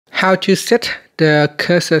how to set the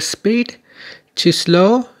cursor speed to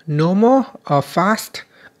slow, normal, or fast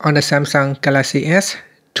on the Samsung Galaxy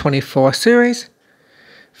S24 series.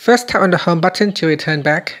 First, tap on the home button to return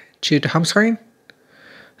back to the home screen.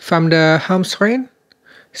 From the home screen,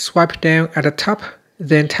 swipe down at the top,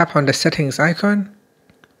 then tap on the settings icon.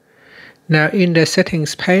 Now in the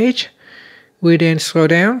settings page, we then scroll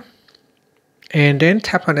down and then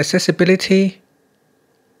tap on accessibility.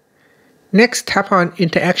 Next, tap on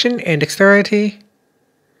interaction and dexterity.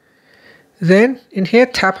 Then in here,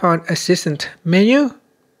 tap on assistant menu.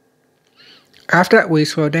 After that, we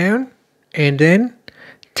scroll down and then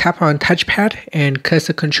tap on touchpad and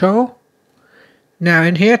cursor control. Now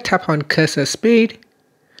in here, tap on cursor speed.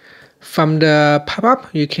 From the pop-up,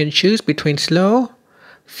 you can choose between slow,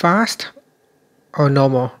 fast, or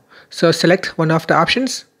normal. So select one of the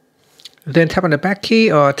options. Then tap on the back key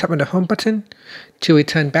or tap on the home button to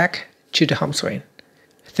return back to the home screen.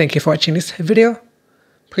 Thank you for watching this video.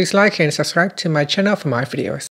 Please like and subscribe to my channel for more videos.